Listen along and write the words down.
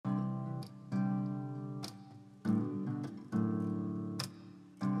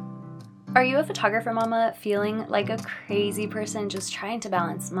Are you a photographer mama feeling like a crazy person just trying to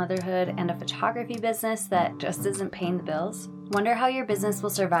balance motherhood and a photography business that just isn't paying the bills? Wonder how your business will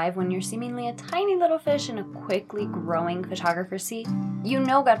survive when you're seemingly a tiny little fish in a quickly growing photographer sea? You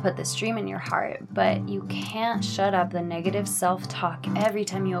know God put this dream in your heart, but you can't shut up the negative self-talk every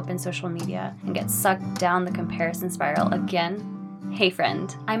time you open social media and get sucked down the comparison spiral again. Hey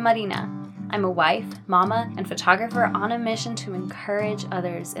friend, I'm Marina. I'm a wife, mama, and photographer on a mission to encourage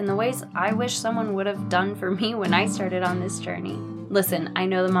others in the ways I wish someone would have done for me when I started on this journey. Listen, I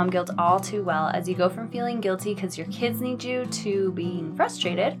know the mom guilt all too well as you go from feeling guilty because your kids need you to being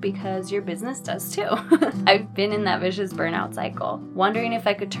frustrated because your business does too. I've been in that vicious burnout cycle, wondering if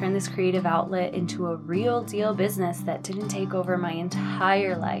I could turn this creative outlet into a real deal business that didn't take over my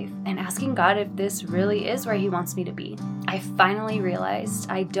entire life, and asking God if this really is where He wants me to be. I finally realized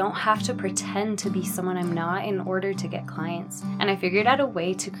I don't have to pretend to be someone I'm not in order to get clients, and I figured out a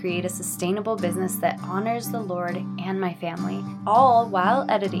way to create a sustainable business that honors the Lord and my family, all while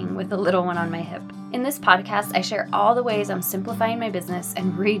editing with a little one on my hip. In this podcast, I share all the ways I'm simplifying my business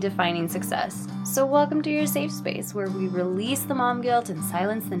and redefining success. So welcome to your safe space where we release the mom guilt and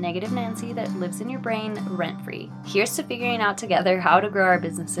silence the negative Nancy that lives in your brain rent-free. Here's to figuring out together how to grow our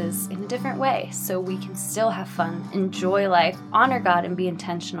businesses in a different way so we can still have fun, enjoy life, honor God, and be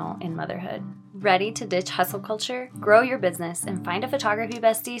intentional in motherhood. Ready to ditch hustle culture, grow your business, and find a photography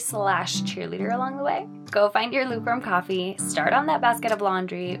bestie / cheerleader along the way? Go find your lukewarm coffee, start on that basket of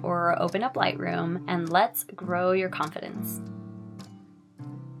laundry, or open up Lightroom, and let's grow your confidence.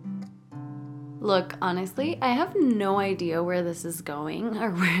 Look, honestly, I have no idea where this is going or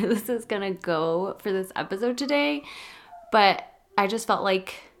where this is gonna go for this episode today, but I just felt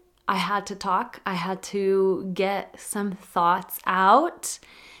like I had to talk. I had to get some thoughts out.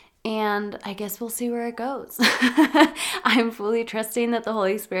 And I guess we'll see where it goes. I'm fully trusting that the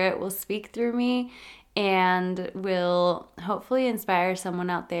Holy Spirit will speak through me and will hopefully inspire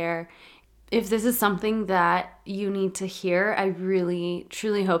someone out there. If this is something that you need to hear, I really,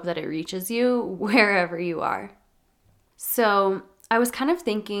 truly hope that it reaches you wherever you are. So I was kind of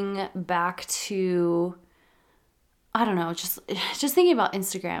thinking back to, I don't know, just thinking about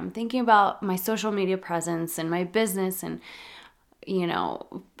Instagram, thinking about my social media presence and my business and you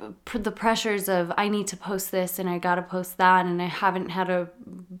know, the pressures of I need to post this and I gotta post that and I haven't had a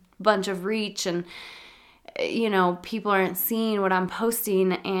bunch of reach and, you know, people aren't seeing what I'm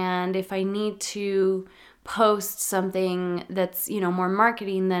posting, and if I need to post something that's, you know, more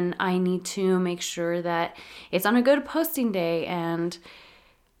marketing, then I need to make sure that it's on a good posting day and,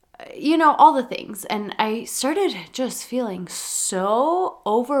 you know, all the things. And I started just feeling so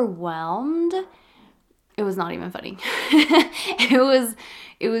overwhelmed. It was not even funny. It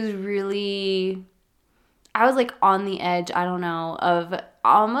was really, I was like on the edge, I don't know, of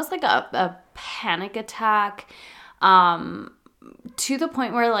almost like a panic attack, to the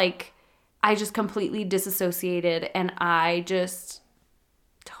point where like I just completely disassociated and I just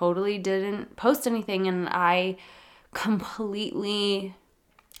totally didn't post anything, and I completely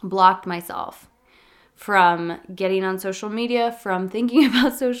blocked myself from getting on social media, from thinking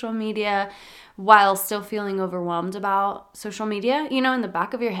about social media, while still feeling overwhelmed about social media. You know, in the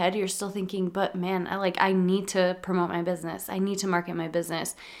back of your head, you're still thinking, but man, I need to promote my business. I need to market my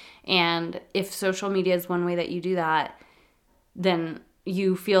business. And if social media is one way that you do that, then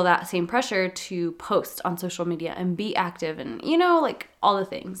you feel that same pressure to post on social media and be active and, you know, like all the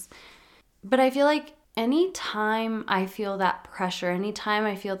things. But I feel like anytime I feel that pressure, anytime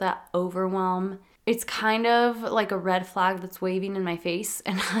I feel that overwhelm, it's kind of like a red flag that's waving in my face,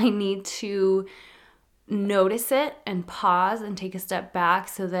 and I need to notice it and pause and take a step back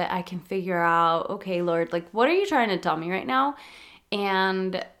so that I can figure out, okay, Lord, like, what are you trying to tell me right now?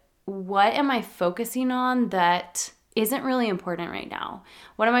 And what am I focusing on that isn't really important right now?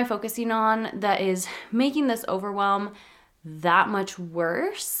 What am I focusing on that is making this overwhelm that much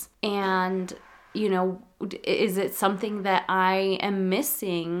worse? And you know, is it something that I am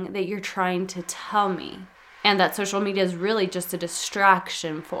missing that you're trying to tell me? And that social media is really just a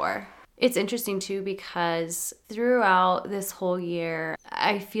distraction for. It's interesting too because throughout this whole year,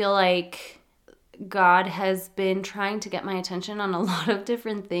 I feel like God has been trying to get my attention on a lot of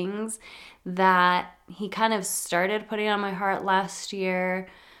different things that He kind of started putting on my heart last year,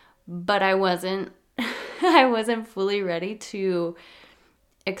 but I wasn't fully ready to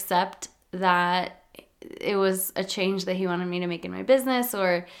accept that it was a change that He wanted me to make in my business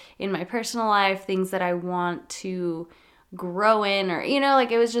or in my personal life, things that I want to grow in, or, you know,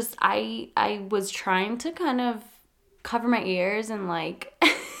 like it was just, I was trying to kind of cover my ears and like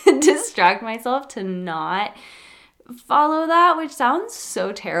distract myself to not follow that, which sounds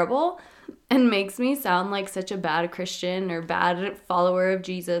so terrible. and makes me sound like such a bad Christian or bad follower of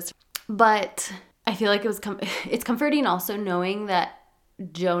Jesus. But I feel like it's comforting also knowing that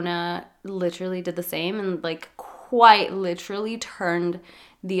Jonah literally did the same and like quite literally turned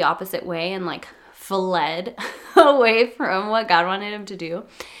the opposite way and like fled away from what God wanted him to do.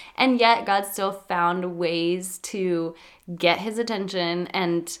 And yet God still found ways to get his attention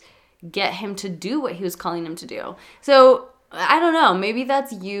and get him to do what he was calling him to do. So I don't know, maybe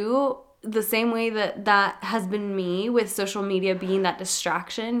that's you the same way that has been me with social media being that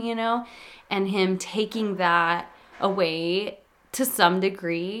distraction, you know, and him taking that away to some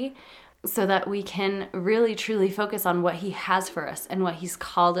degree so that we can really truly focus on what he has for us and what he's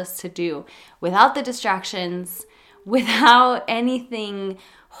called us to do without the distractions, without anything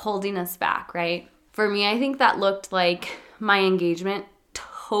holding us back, right? For me, I think that looked like my engagement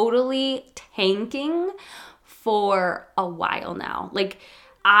totally tanking for a while now. Like,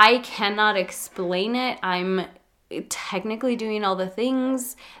 I cannot explain it. I'm technically doing all the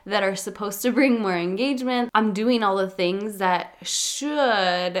things that are supposed to bring more engagement. I'm doing all the things that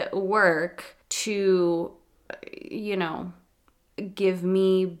should work to, you know, give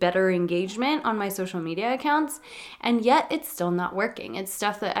me better engagement on my social media accounts. And yet it's still not working. It's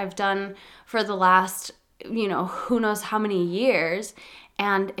stuff that I've done for the last, you know, who knows how many years,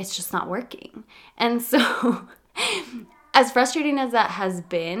 and it's just not working. And so as frustrating as that has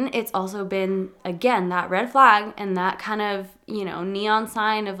been, it's also been, again, that red flag and that kind of, you know, neon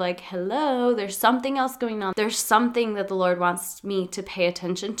sign of like, hello, there's something else going on. There's something that the Lord wants me to pay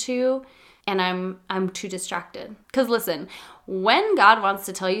attention to, and I'm too distracted. Because listen, when God wants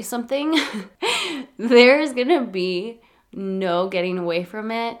to tell you something, there's going to be no getting away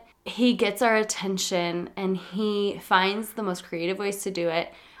from it. He gets our attention and he finds the most creative ways to do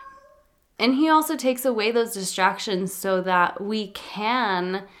it. And he also takes away those distractions so that we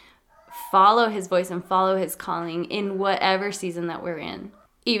can follow his voice and follow his calling in whatever season that we're in.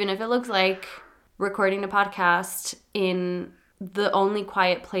 Even if it looks like recording a podcast in the only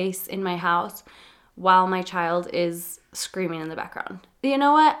quiet place in my house while my child is screaming in the background. You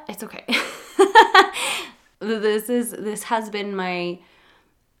know what? It's okay. This has been my,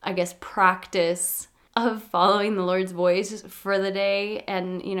 I guess, practice of following the Lord's voice for the day,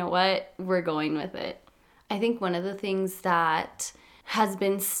 and you know what? We're going with it. I think one of the things that has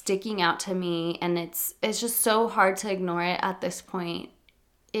been sticking out to me, and it's just so hard to ignore it at this point,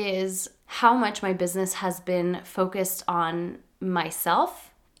 is how much my business has been focused on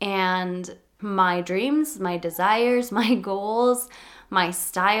myself and my dreams, my desires, my goals, my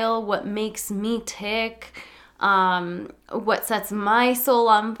style, what makes me tick, what sets my soul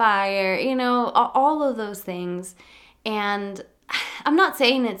on fire, you know, all of those things. And I'm not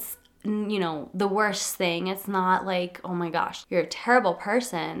saying it's, you know, the worst thing. It's not like, oh my gosh, you're a terrible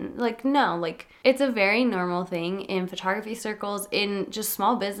person. Like, no, like it's a very normal thing in photography circles, in just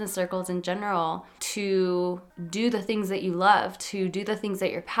small business circles in general, to do the things that you love, to do the things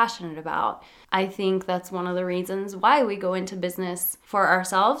that you're passionate about. I think that's one of the reasons why we go into business for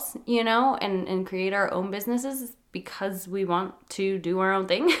ourselves, you know, and create our own businesses, because we want to do our own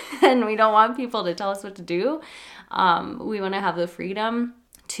thing and we don't want people to tell us what to do. We want to have the freedom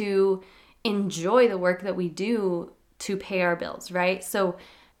to enjoy the work that we do to pay our bills, right? So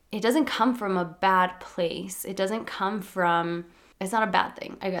it doesn't come from a bad place. It doesn't come from, it's not a bad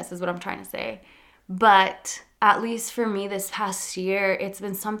thing, I guess is what I'm trying to say. But at least for me this past year, it's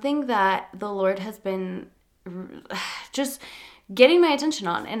been something that the Lord has been just getting my attention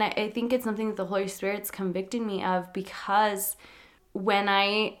on. And I think it's something that the Holy Spirit's convicting me of, because when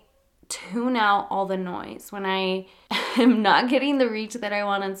I tune out all the noise, when I am not getting the reach that I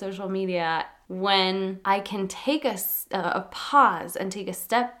want on social media, when I can take a pause and take a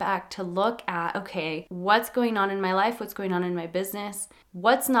step back to look at, okay, what's going on in my life, what's going on in my business,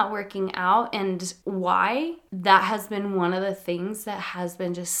 what's not working out, and why, that has been one of the things that has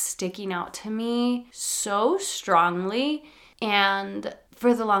been just sticking out to me so strongly. And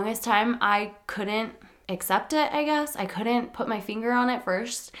for the longest time, I couldn't accept it, I guess. I couldn't put my finger on it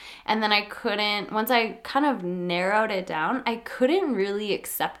first. And then I couldn't, once I kind of narrowed it down, I couldn't really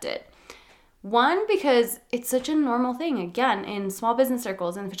accept it. One, because it's such a normal thing. Again, in small business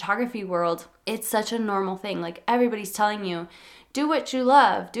circles, in the photography world, it's such a normal thing. Like, everybody's telling you, do what you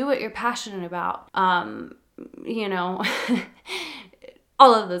love, do what you're passionate about. You know,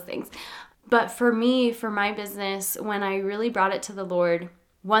 all of those things. But for me, for my business, when I really brought it to the Lord,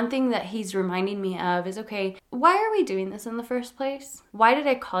 one thing that he's reminding me of is, okay, why are we doing this in the first place? Why did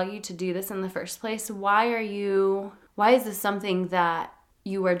I call you to do this in the first place? Why is this something that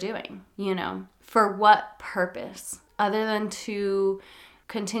you are doing, you know? For what purpose? Other than to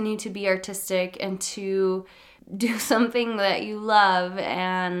continue to be artistic and to do something that you love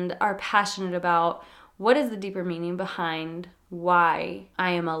and are passionate about, what is the deeper meaning behind why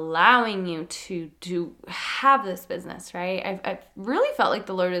I am allowing you to have this business, right? I've really felt like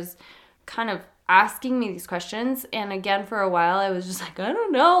the Lord is kind of asking me these questions. And again, for a while, I was just like, I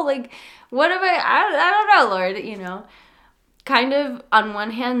don't know, like, what have I don't know, Lord, kind of on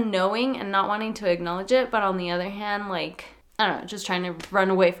one hand knowing and not wanting to acknowledge it, but on the other hand, like, I don't know, just trying to run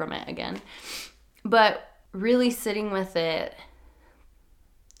away from it again. But really sitting with it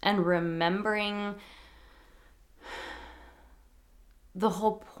and remembering the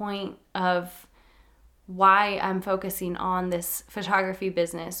whole point of why I'm focusing on this photography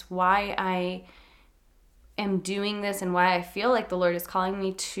business, why I am doing this, and why I feel like the Lord is calling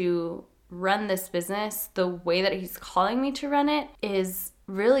me to run this business the way that He's calling me to run it, is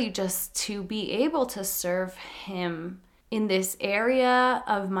really just to be able to serve Him in this area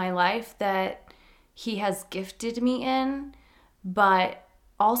of my life that He has gifted me in, but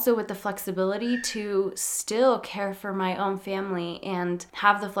also with the flexibility to still care for my own family and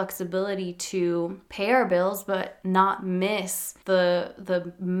have the flexibility to pay our bills but not miss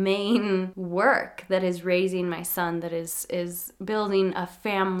the main work that is raising my son, that is building a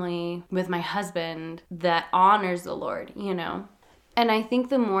family with my husband that honors the Lord, And I think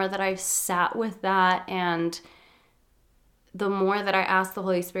the more that I've sat with that, and the more that I ask the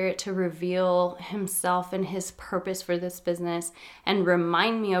Holy Spirit to reveal Himself and His purpose for this business and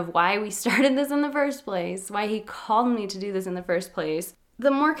remind me of why we started this in the first place, why He called me to do this in the first place,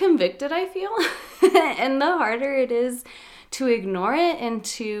 the more convicted I feel and the harder it is to ignore it and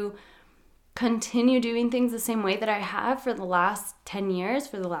to continue doing things the same way that I have for the last 10 years,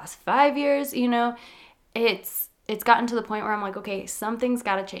 for the last 5 years. It's gotten to the point where I'm like, okay, something's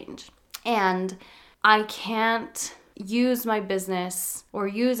got to change. And I can't use my business or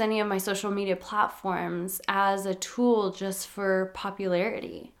use any of my social media platforms as a tool just for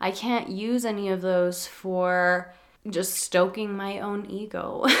popularity. I can't use any of those for just stoking my own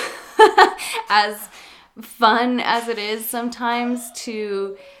ego. As fun as it is sometimes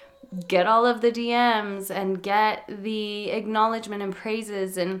to get all of the DMs and get the acknowledgement and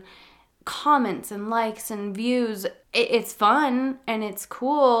praises and comments and likes and views, it's fun and it's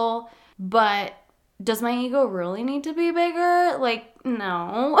cool, but does my ego really need to be bigger? Like,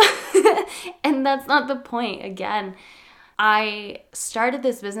 no. And that's not the point. Again, I started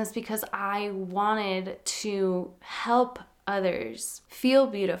this business because I wanted to help others feel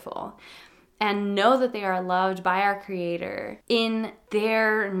beautiful and know that they are loved by our Creator in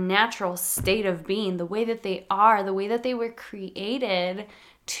their natural state of being, the way that they are, the way that they were created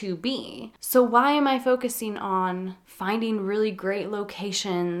to be. So why am I focusing on finding really great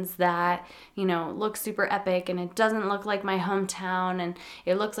locations that, look super epic, and it doesn't look like my hometown, and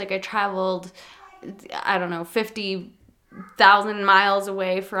it looks like I traveled, 50,000 miles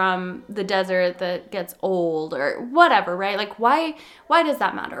away from the desert that gets old or whatever, right? Like, why does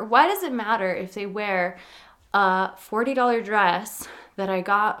that matter? Why does it matter if they wear a $40 dress that I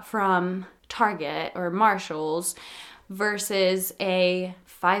got from Target or Marshall's versus a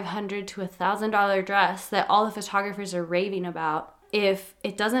 $500 to $1,000 dress that all the photographers are raving about, if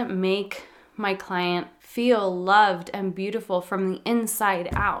it doesn't make my client feel loved and beautiful from the inside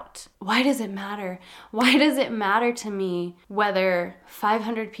out? Why does it matter? Why does it matter to me whether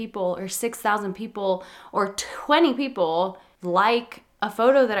 500 people or 6,000 people or 20 people like a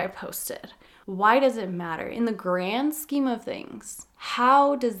photo that I posted? Why does it matter? In the grand scheme of things,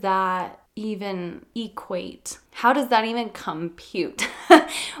 how does that even equate? How does that even compute?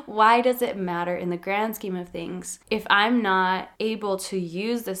 Why does it matter in the grand scheme of things if I'm not able to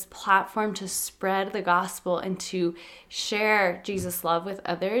use this platform to spread the gospel and to share Jesus' love with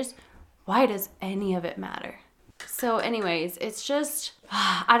others? Why does any of it matter? So anyways, it's just,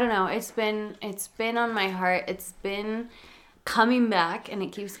 I don't know, it's been on my heart. It's been coming back, and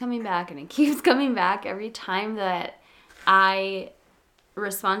it keeps coming back, and it keeps coming back every time that I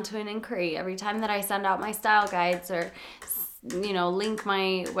respond to an inquiry, every time that I send out my style guides or link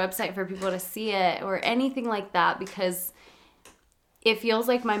my website for people to see it or anything like that, because it feels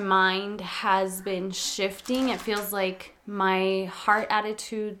like my mind has been shifting. It feels like my heart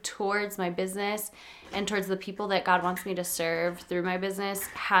attitude towards my business and towards the people that God wants me to serve through my business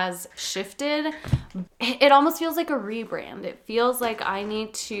has shifted. It almost feels like a rebrand. It feels like I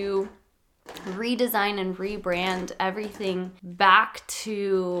need to redesign and rebrand everything back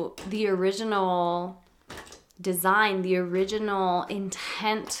to the original design, the original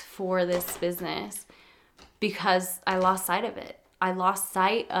intent for this business, because I lost sight of it. I lost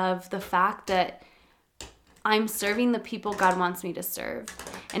sight of the fact that I'm serving the people God wants me to serve.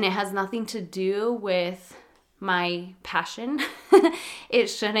 And it has nothing to do with my passion. It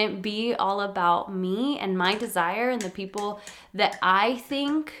shouldn't be all about me and my desire and the people that I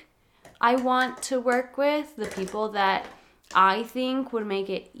think I want to work with, the people that I think would make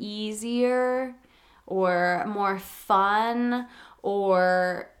it easier or more fun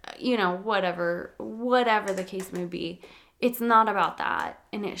or, whatever the case may be. It's not about that,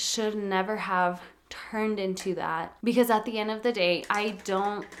 and it should never have turned into that, because at the end of the day, I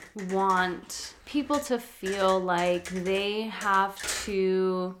don't want people to feel like they have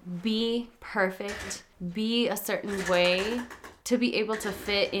to be perfect, be a certain way to be able to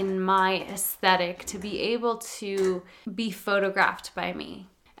fit in my aesthetic, to be able to be photographed by me.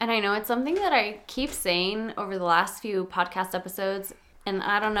 And I know it's something that I keep saying over the last few podcast episodes, and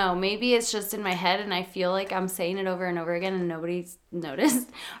I don't know, maybe it's just in my head and I feel like I'm saying it over and over again and nobody's noticed,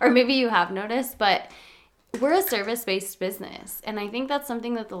 or maybe you have noticed, but we're a service-based business. And I think that's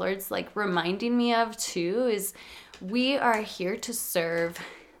something that the Lord's like reminding me of too, is we are here to serve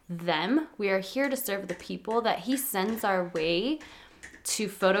them. We are here to serve the people that He sends our way to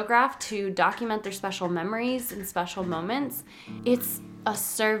photograph, to document their special memories and special moments. It's a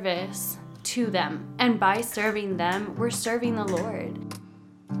service to them. And by serving them, we're serving the Lord.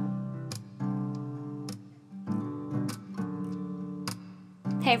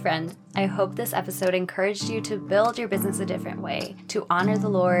 Hey friend, I hope this episode encouraged you to build your business a different way, to honor the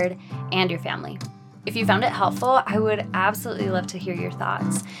Lord and your family. If you found it helpful, I would absolutely love to hear your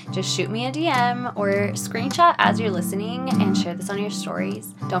thoughts. Just shoot me a DM or screenshot as you're listening and share this on your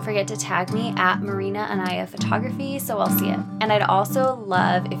stories. Don't forget to tag me at Marina Anaya Photography so I'll see it. And I'd also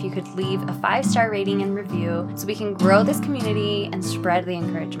love if you could leave a 5-star rating and review so we can grow this community and spread the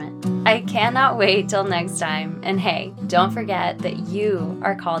encouragement. I cannot wait till next time. And hey, don't forget that you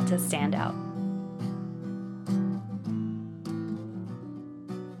are called to stand out.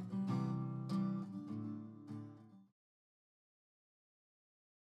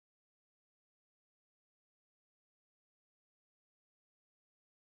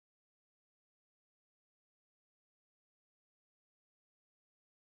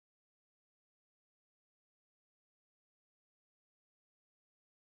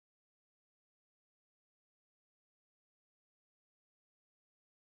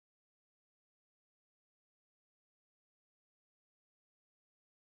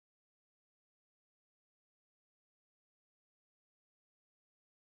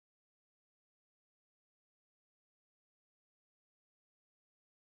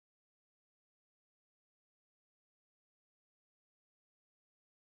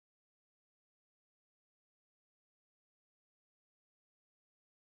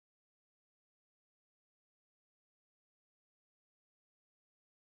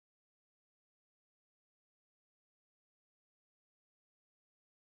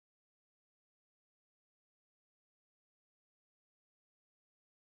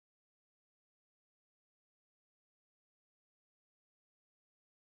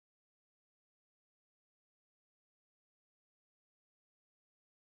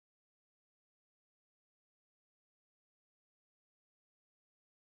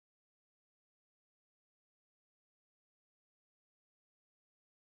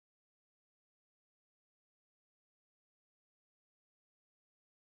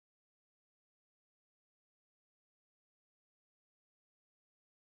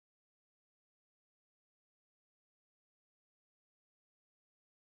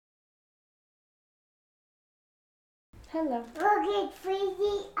 Hello. Look, it's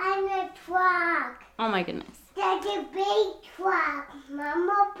freezing on the truck. Oh my goodness. That's a big truck.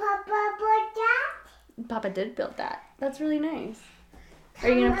 Mama, Papa built that? Papa did build that. That's really nice. Are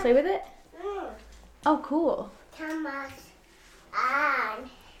you going to play with it? Oh, cool. Thomas. And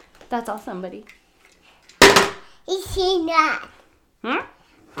That's awesome, buddy. is she not? Hmm?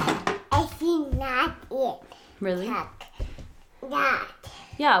 Is she not it? Really? Truck. That.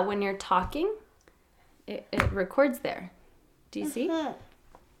 Yeah, when you're talking, it records there. Do you see? Mhm.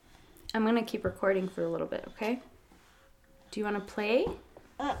 I'm going to keep recording for a little bit, okay? Do you want to play?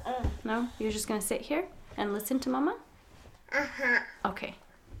 No? You're just going to sit here and listen to Mama? Uh-huh. Okay.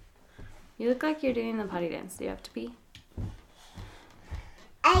 You look like you're doing the potty dance. Do you have to pee?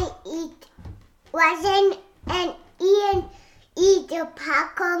 I wasn't and Ian eat the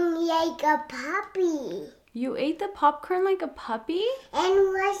popcorn like a puppy. You ate the popcorn like a puppy?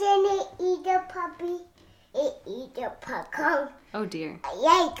 And wasn't it eat the puppy? It eat the popcorn Oh dear.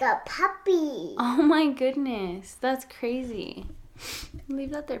 like a puppy. Oh my goodness. That's crazy.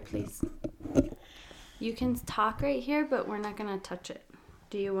 Leave that there, please. You can talk right here, but we're not going to touch it.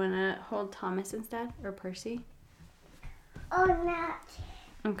 Do you want to hold Thomas instead or Percy? Or not.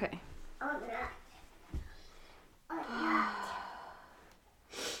 Okay. Or not.